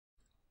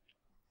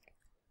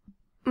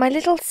My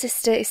little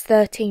sister is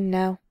 13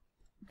 now.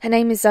 Her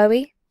name is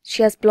Zoe.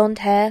 She has blonde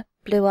hair,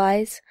 blue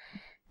eyes,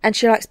 and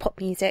she likes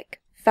pop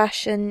music,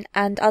 fashion,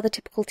 and other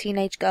typical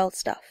teenage girl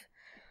stuff.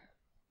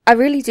 I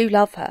really do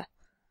love her.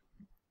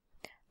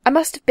 I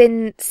must have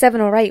been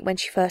 7 or 8 when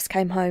she first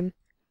came home.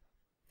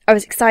 I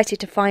was excited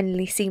to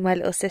finally see my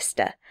little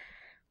sister.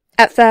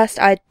 At first,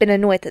 I'd been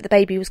annoyed that the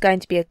baby was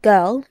going to be a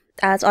girl,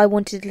 as I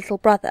wanted a little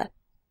brother.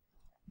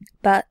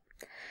 But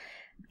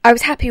I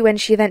was happy when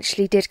she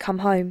eventually did come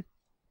home.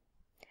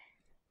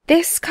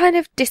 This kind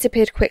of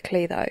disappeared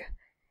quickly, though.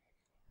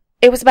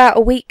 It was about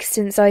a week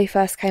since Zoe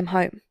first came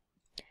home.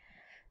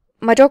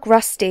 My dog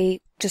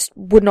Rusty just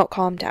would not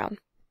calm down.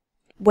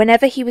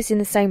 Whenever he was in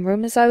the same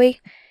room as Zoe,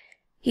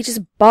 he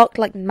just barked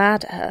like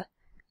mad at her.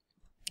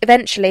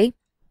 Eventually,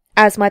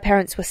 as my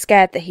parents were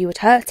scared that he would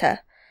hurt her,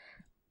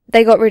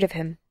 they got rid of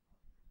him.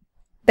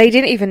 They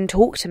didn't even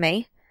talk to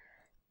me.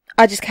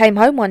 I just came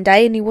home one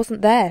day and he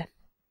wasn't there.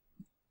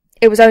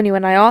 It was only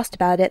when I asked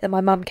about it that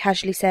my mum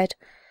casually said,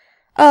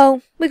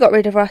 "Oh, we got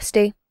rid of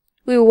Rusty.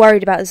 We were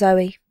worried about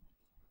Zoe."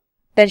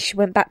 Then she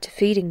went back to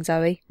feeding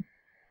Zoe.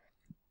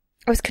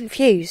 I was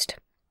confused.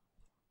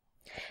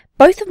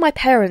 Both of my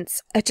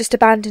parents had just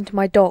abandoned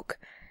my dog,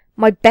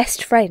 my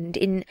best friend,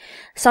 in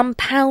some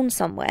pound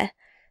somewhere,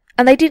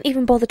 and they didn't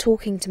even bother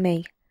talking to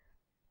me.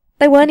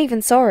 They weren't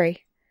even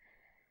sorry.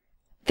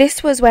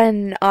 This was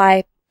when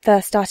I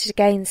first started to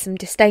gain some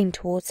disdain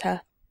towards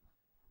her.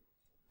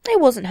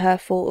 It wasn't her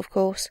fault, of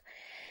course.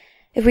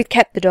 If we'd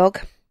kept the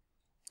dog,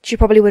 she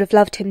probably would have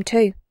loved him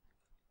too.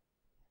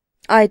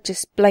 I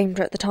just blamed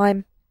her at the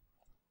time.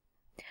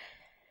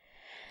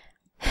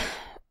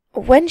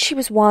 When she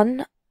was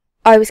 1,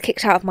 I was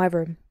kicked out of my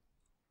room.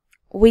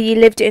 We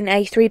lived in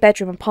a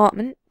 3-bedroom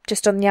apartment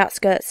just on the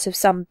outskirts of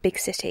some big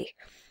city.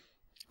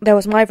 There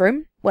was my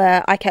room,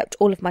 where I kept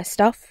all of my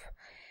stuff,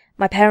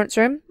 my parents'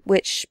 room,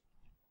 which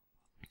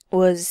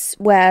was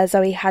where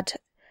Zoe had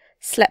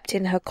slept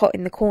in her cot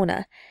in the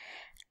corner,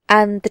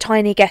 and the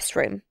tiny guest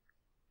room.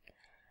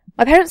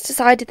 My parents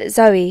decided that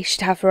Zoe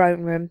should have her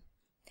own room,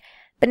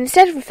 but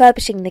instead of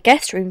refurbishing the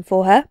guest room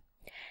for her,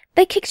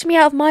 they kicked me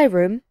out of my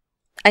room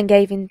and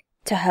gave in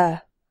to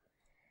her.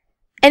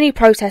 Any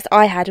protest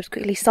I had was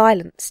quickly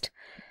silenced,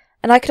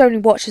 and I could only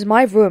watch as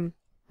my room,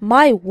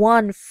 my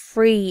one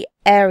free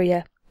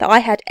area that I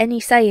had any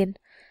say in,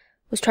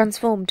 was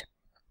transformed.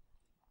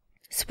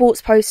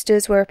 Sports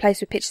posters were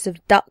replaced with pictures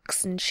of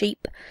ducks and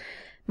sheep.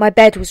 My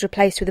bed was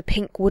replaced with a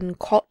pink wooden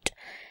cot,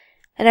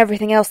 and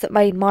everything else that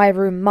made my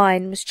room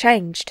mine was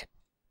changed.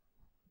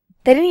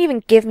 They didn't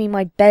even give me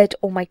my bed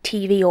or my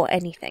TV or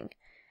anything.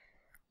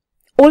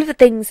 All of the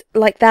things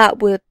like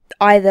that were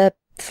either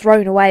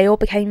thrown away or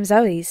became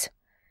Zoe's.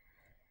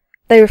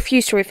 They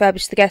refused to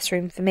refurbish the guest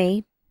room for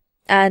me,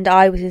 and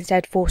I was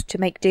instead forced to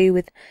make do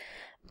with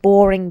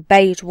boring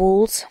beige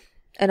walls,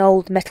 an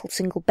old metal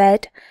single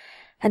bed,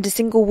 and a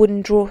single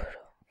wooden drawer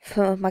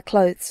for my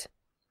clothes.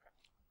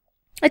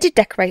 I did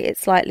decorate it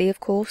slightly, of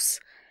course,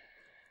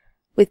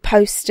 with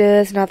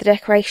posters and other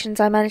decorations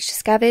I managed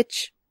to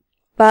scavenge,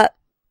 but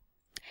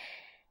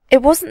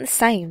it wasn't the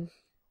same.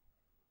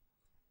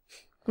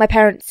 My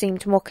parents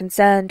seemed more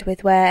concerned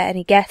with where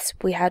any guests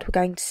we had were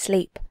going to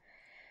sleep.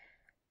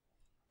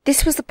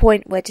 This was the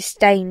point where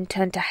disdain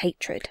turned to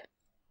hatred.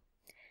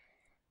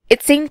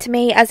 It seemed to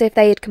me as if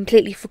they had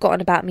completely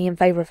forgotten about me in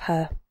favour of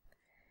her.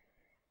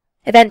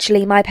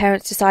 Eventually, my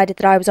parents decided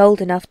that I was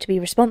old enough to be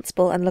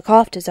responsible and look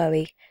after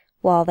Zoe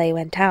while they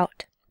went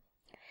out.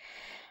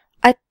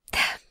 I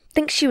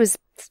think she was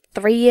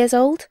 3 years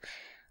old,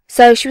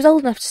 so she was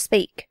old enough to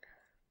speak.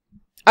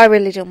 I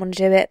really didn't want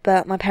to do it,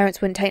 but my parents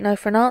wouldn't take no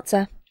for an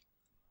answer.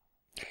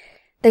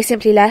 They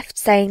simply left,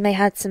 saying they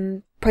had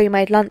some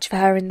pre-made lunch for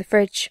her in the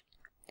fridge.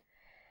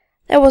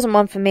 There wasn't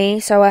one for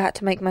me, so I had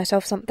to make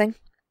myself something.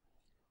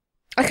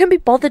 I couldn't be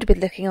bothered with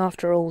looking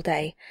after her all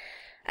day,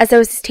 as there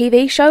was this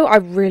TV show I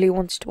really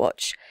wanted to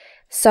watch,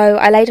 so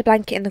I laid a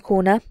blanket in the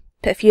corner,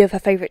 put a few of her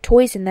favourite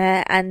toys in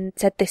there, and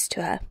said this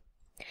to her.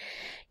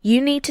 "You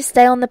need to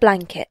stay on the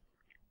blanket.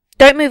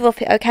 Don't move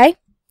off it, okay?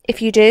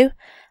 If you do,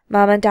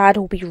 Mum and Dad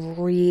will be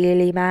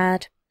really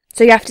mad.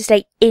 So you have to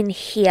stay in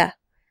here.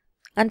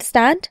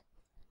 Understand?"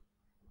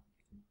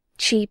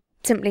 She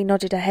simply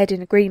nodded her head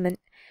in agreement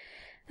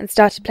and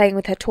started playing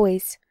with her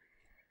toys.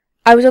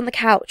 I was on the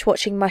couch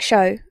watching my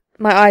show,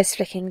 my eyes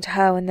flicking to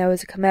her when there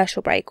was a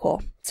commercial break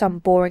or some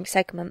boring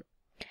segment.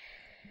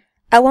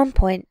 At one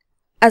point,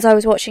 as I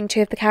was watching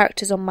 2 of the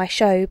characters on my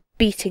show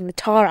beating the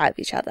tar out of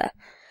each other,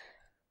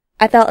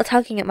 I felt a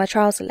tugging at my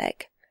trouser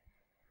leg.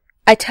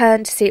 I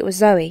turned to see it was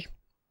Zoe.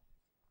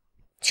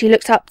 She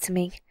looked up to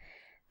me,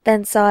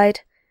 then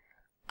sighed.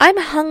 "I'm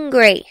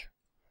hungry."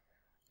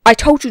 "I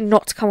told you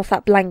not to come off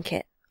that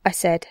blanket," I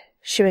said,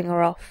 shooing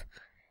her off.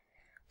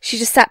 She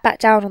just sat back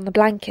down on the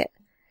blanket.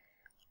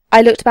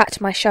 I looked back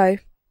to my show.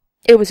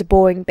 It was a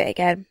boring bit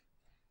again.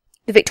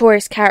 The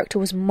victorious character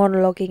was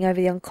monologuing over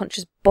the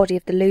unconscious body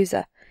of the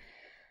loser.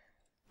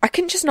 I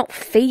couldn't just not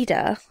feed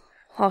her,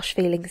 harsh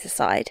feelings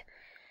aside.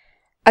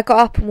 I got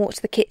up and walked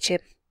to the kitchen.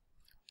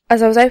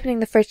 As I was opening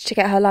the fridge to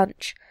get her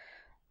lunch,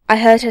 I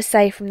heard her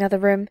say from the other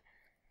room,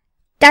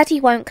 "Daddy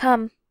won't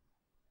come."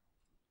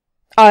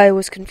 I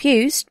was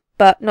confused,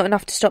 but not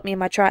enough to stop me in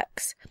my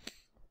tracks.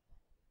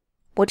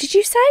 "What did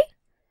you say?"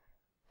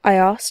 I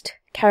asked,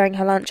 carrying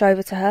her lunch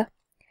over to her.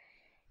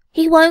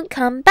 "He won't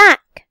come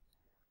back."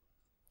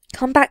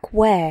 "Come back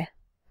where?"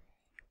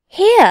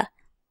 "Here.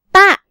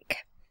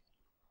 Back."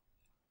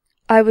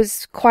 I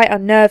was quite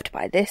unnerved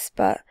by this,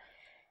 but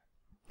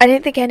I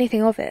didn't think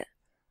anything of it.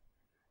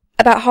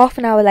 About half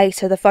an hour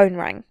later, the phone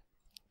rang.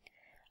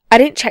 I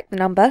didn't check the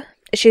number,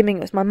 assuming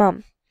it was my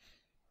mum.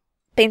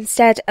 But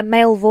instead, a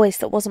male voice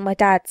that wasn't my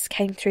dad's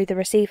came through the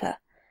receiver.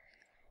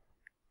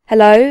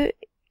 "Hello?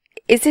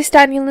 Is this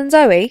Daniel and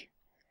Zoe?"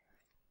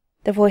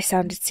 The voice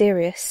sounded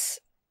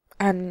serious,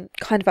 and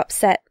kind of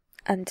upset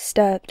and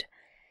disturbed.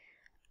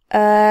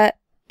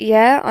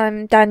 Yeah,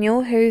 I'm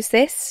Daniel. Who's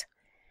this?"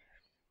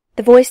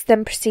 The voice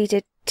then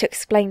proceeded to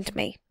explain to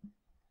me,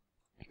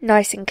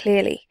 nice and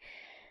clearly,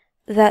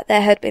 that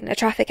there had been a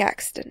traffic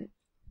accident.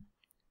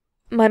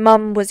 My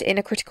mum was in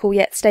a critical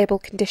yet stable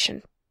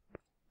condition,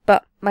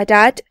 but my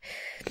dad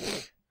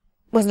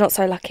was not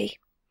so lucky.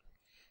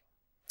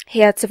 He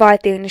had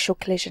survived the initial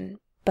collision,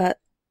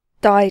 but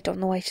died on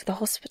the way to the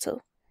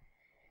hospital.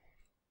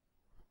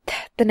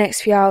 The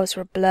next few hours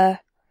were a blur.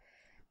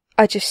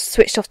 I just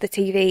switched off the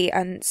TV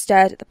and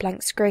stared at the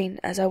blank screen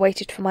as I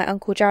waited for my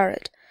Uncle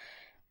Jared,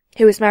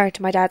 who was married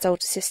to my dad's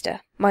older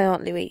sister, my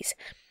Aunt Louise,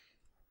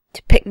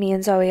 to pick me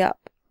and Zoe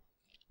up.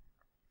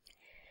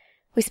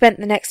 We spent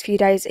the next few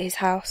days at his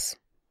house.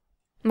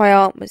 My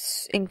aunt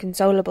was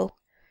inconsolable.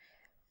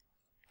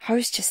 I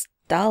was just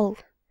dull.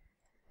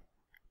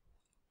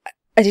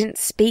 I didn't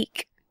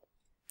speak.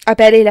 I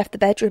barely left the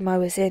bedroom I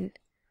was in.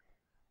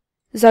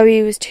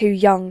 Zoe was too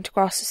young to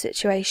grasp the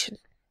situation,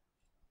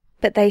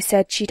 but they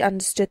said she'd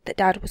understood that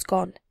Dad was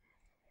gone.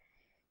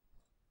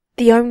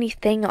 The only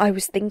thing I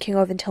was thinking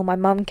of until my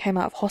mum came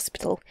out of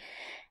hospital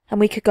and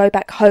we could go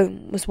back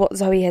home was what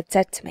Zoe had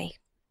said to me.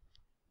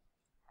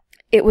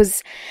 It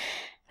was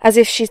as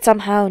if she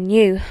somehow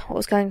knew what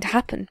was going to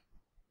happen.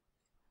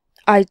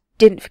 I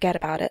didn't forget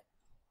about it.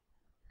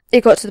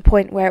 It got to the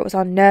point where it was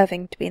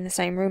unnerving to be in the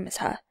same room as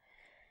her.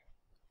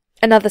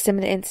 Another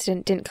similar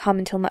incident didn't come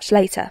until much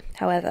later,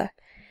 however.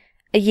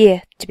 A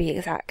year, to be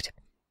exact.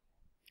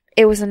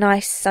 It was a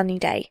nice, sunny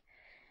day.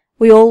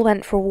 We all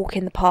went for a walk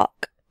in the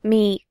park,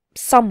 me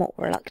somewhat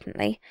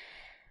reluctantly,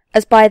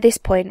 as by this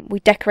point we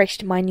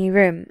decorated my new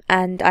room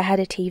and I had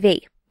a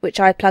TV, which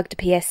I plugged a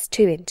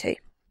PS2 into.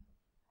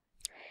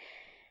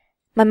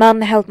 My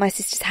mum held my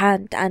sister's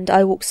hand and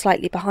I walked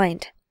slightly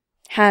behind,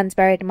 hands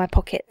buried in my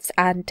pockets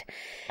and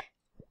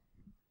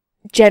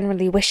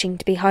generally wishing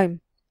to be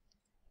home.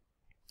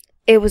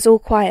 It was all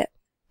quiet,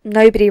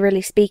 nobody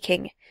really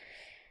speaking,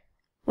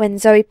 when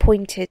Zoe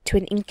pointed to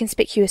an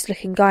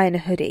inconspicuous-looking guy in a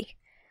hoodie.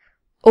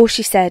 All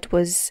she said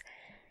was,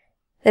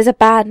 "There's a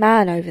bad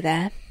man over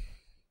there."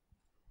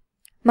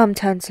 Mum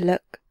turned to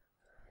look.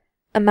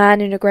 A man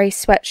in a grey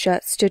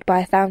sweatshirt stood by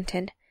a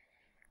fountain.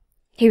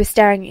 He was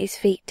staring at his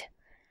feet,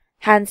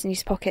 hands in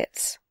his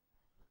pockets.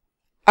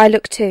 I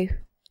looked too.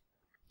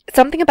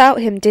 Something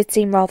about him did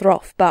seem rather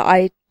off, but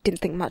I didn't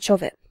think much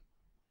of it.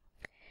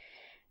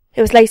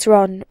 It was later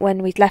on,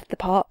 when we'd left the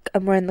park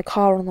and were in the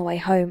car on the way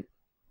home,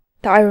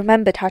 that I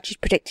remembered how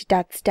she'd predicted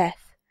Dad's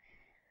death.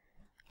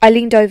 I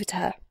leaned over to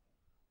her.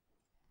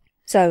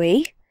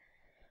 "Zoe,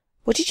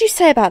 what did you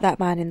say about that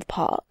man in the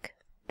park?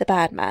 The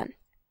bad man?"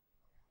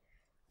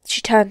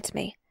 She turned to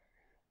me.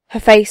 Her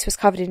face was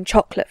covered in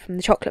chocolate from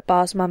the chocolate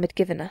bars Mum had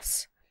given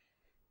us.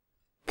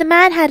 "The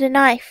man had a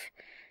knife.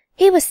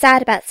 He was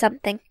sad about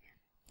something.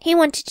 He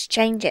wanted to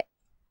change it."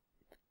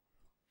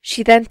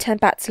 She then turned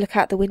back to look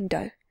out the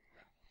window.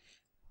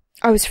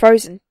 I was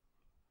frozen.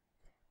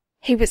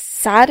 He was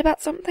sad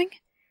about something?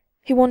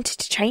 He wanted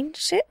to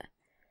change it?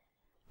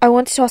 I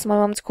wanted to ask my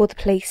mum to call the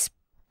police,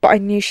 but I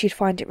knew she'd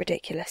find it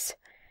ridiculous.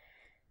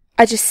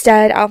 I just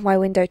stared out of my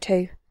window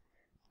too.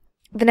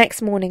 The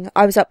next morning,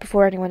 I was up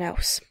before anyone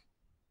else.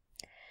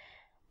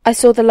 I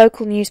saw the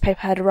local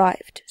newspaper had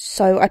arrived,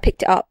 so I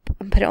picked it up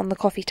and put it on the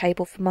coffee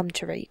table for Mum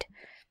to read.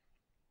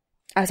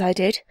 As I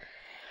did,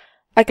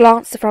 I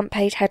glanced at the front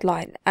page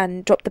headline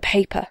and dropped the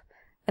paper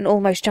and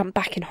almost jumped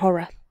back in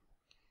horror.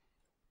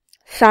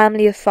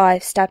 "Family of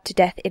 5 stabbed to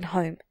death in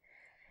home."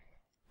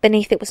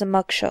 Beneath it was a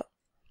mugshot.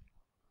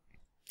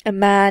 A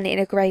man in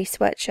a grey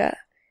sweatshirt.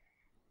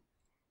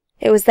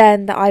 It was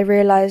then that I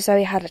realised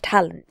Zoe had a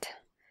talent.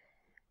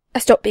 I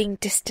stopped being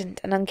distant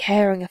and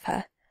uncaring of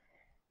her,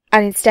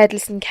 and instead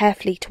listened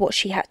carefully to what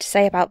she had to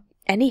say about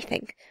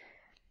anything,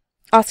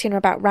 asking her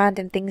about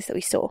random things that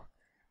we saw.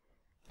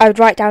 I would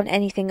write down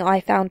anything I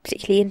found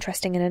particularly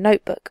interesting in a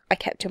notebook I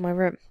kept in my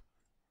room.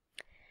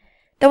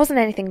 There wasn't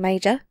anything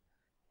major.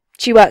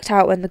 She worked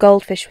out when the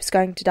goldfish was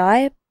going to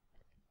die.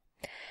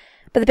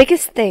 But the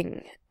biggest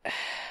thing,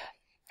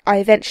 I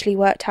eventually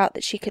worked out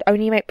that she could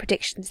only make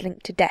predictions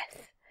linked to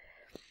death.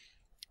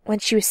 When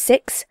she was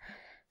 6,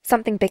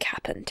 something big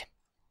happened.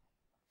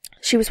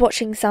 She was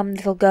watching some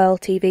little girl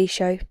TV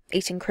show,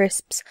 eating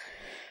crisps,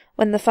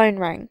 when the phone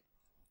rang.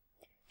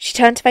 She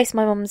turned to face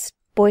my mum's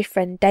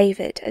ex-boyfriend,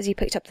 David, as he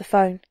picked up the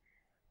phone.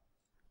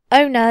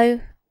 "Oh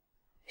no,"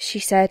 she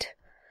said.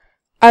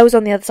 I was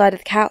on the other side of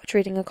the couch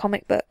reading a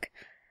comic book.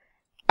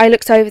 I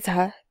looked over to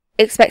her,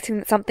 expecting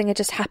that something had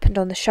just happened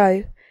on the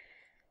show,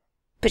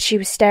 but she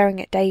was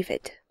staring at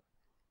David.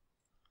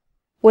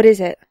 "What is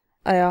it?"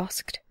 I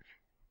asked.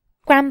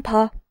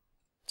 "Grandpa,"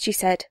 she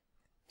said,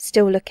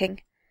 still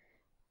looking.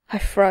 I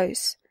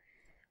froze.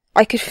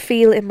 I could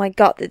feel in my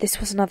gut that this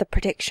was another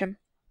prediction.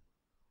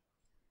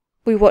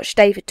 We watched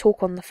David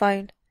talk on the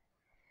phone.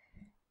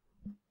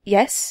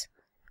 "Yes?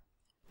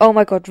 Oh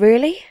my God,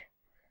 really?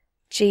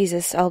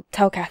 Jesus, I'll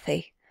tell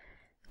Kathy.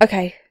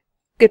 Okay,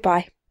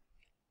 goodbye."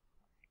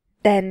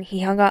 Then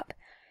he hung up.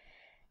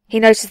 He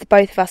noticed that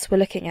both of us were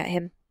looking at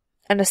him,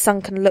 and a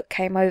sunken look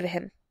came over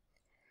him.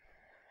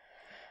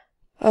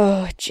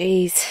 "Oh,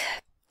 jeez.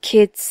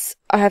 Kids,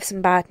 I have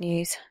some bad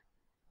news."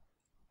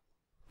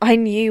 I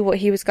knew what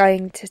he was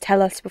going to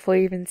tell us before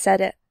he even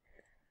said it.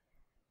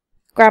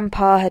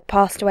 Grandpa had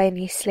passed away in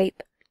his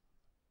sleep.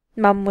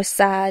 Mum was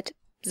sad.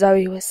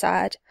 Zoe was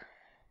sad.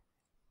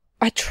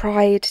 I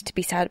tried to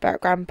be sad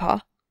about Grandpa,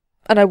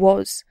 and I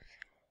was.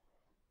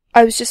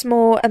 I was just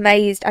more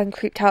amazed and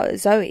creeped out at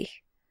Zoe.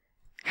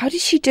 How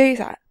did she do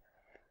that?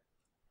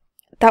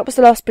 That was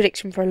the last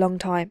prediction for a long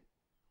time.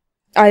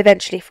 I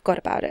eventually forgot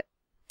about it,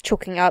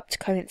 chalking it up to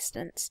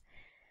coincidence.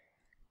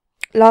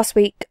 Last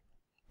week,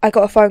 I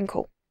got a phone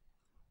call.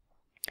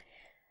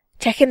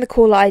 Checking the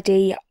caller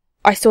ID,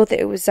 I saw that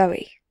it was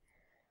Zoe.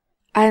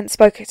 I hadn't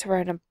spoken to her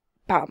in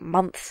about a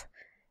month,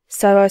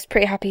 so I was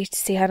pretty happy to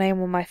see her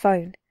name on my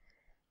phone.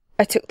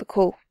 I took the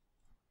call.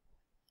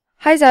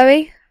 "Hi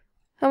Zoe,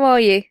 how are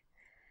you?"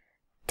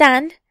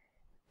 "Dan,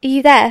 are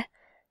you there?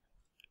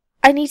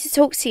 I need to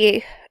talk to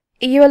you.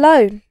 Are you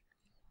alone?"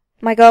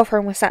 My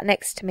girlfriend was sat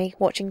next to me,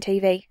 watching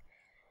TV.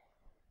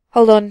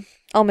 "Hold on,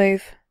 I'll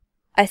move,"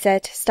 I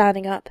said,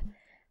 standing up.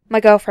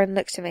 My girlfriend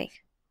looked at me.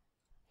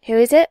 "Who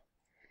is it?"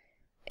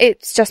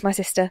 "It's just my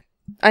sister.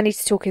 I need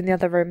to talk in the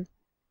other room."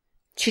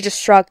 She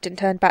just shrugged and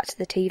turned back to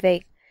the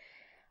TV.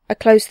 I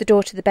closed the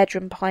door to the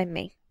bedroom behind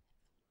me.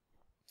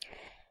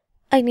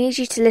 "I need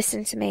you to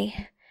listen to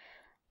me.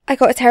 I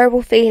got a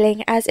terrible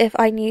feeling, as if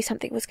I knew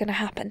something was going to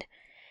happen.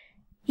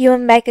 You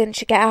and Megan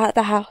should get out of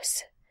the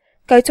house.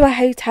 Go to a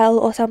hotel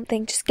or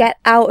something, just get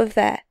out of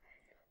there."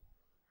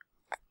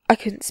 I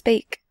couldn't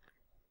speak.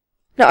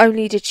 Not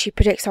only did she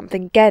predict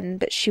something again,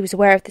 but she was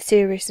aware of the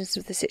seriousness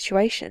of the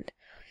situation.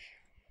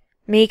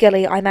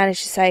 Meagerly, I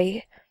managed to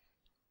say,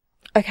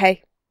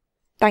 "Okay,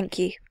 thank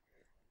you."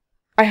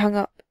 I hung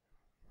up.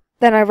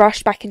 Then I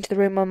rushed back into the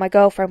room where my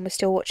girlfriend was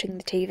still watching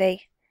the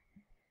TV.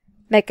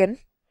 "Megan,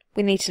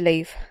 we need to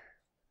leave."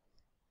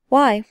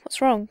 "Why?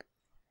 What's wrong?"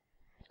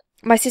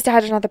 My sister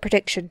had another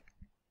prediction.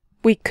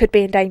 We could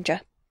be in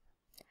danger.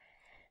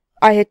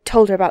 I had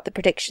told her about the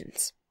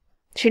predictions.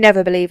 She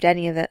never believed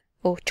any of it,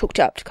 or chalked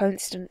it up to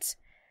coincidence.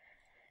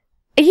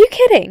 "Are you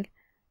kidding?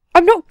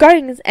 I'm not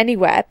going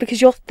anywhere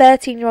because your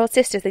 13-year-old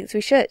sister thinks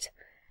we should."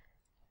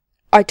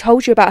 "I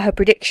told you about her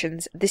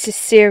predictions. This is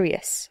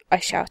serious," I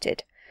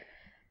shouted.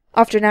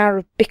 After an hour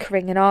of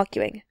bickering and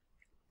arguing,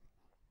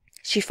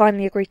 she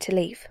finally agreed to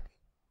leave.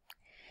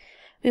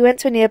 We went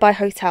to a nearby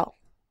hotel,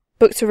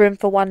 booked a room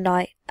for one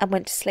night, and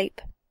went to sleep.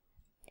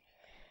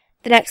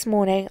 The next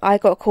morning, I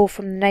got a call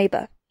from the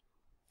neighbour.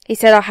 He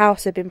said our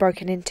house had been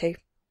broken into,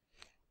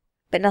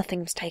 but nothing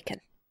was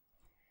taken.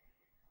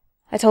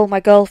 I told my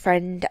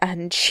girlfriend,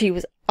 and she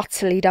was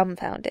utterly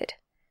dumbfounded.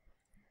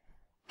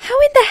 "How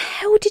in the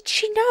hell did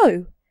she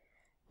know?"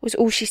 was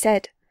all she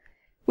said.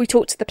 We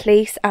talked to the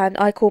police, and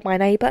I called my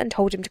neighbour and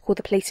told him to call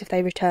the police if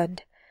they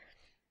returned.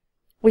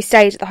 We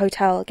stayed at the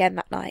hotel again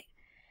that night.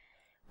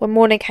 When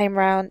morning came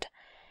round,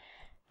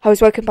 I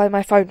was woken by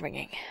my phone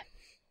ringing.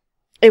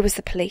 It was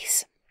the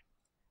police.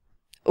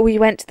 We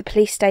went to the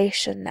police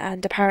station,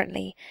 and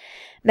apparently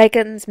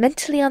Megan's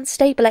mentally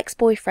unstable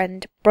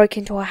ex-boyfriend broke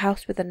into our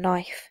house with a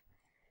knife.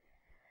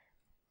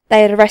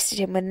 They had arrested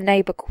him when the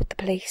neighbour called the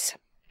police.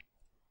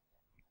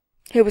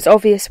 It was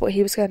obvious what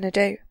he was going to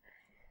do.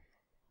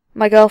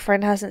 My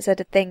girlfriend hasn't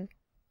said a thing.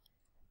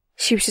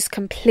 She was just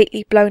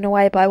completely blown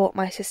away by what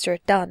my sister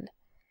had done.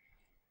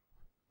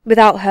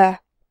 Without her,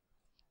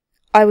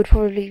 I would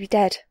probably be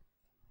dead.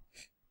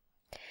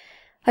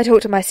 I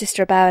talked to my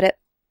sister about it,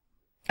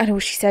 and all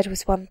she said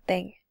was one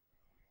thing.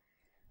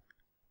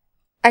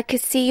 "I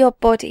could see your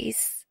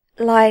bodies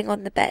lying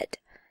on the bed.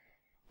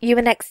 You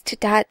were next to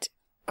Dad,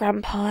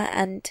 Grandpa,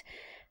 and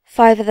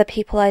 5 other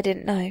people I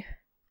didn't know."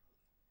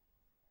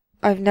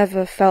 I've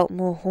never felt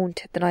more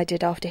haunted than I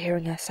did after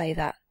hearing her say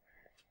that.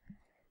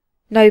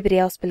 Nobody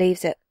else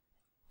believes it.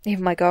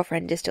 Even my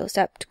girlfriend is still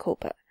sceptical,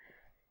 but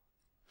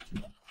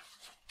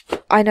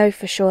I know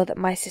for sure that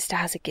my sister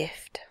has a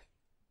gift.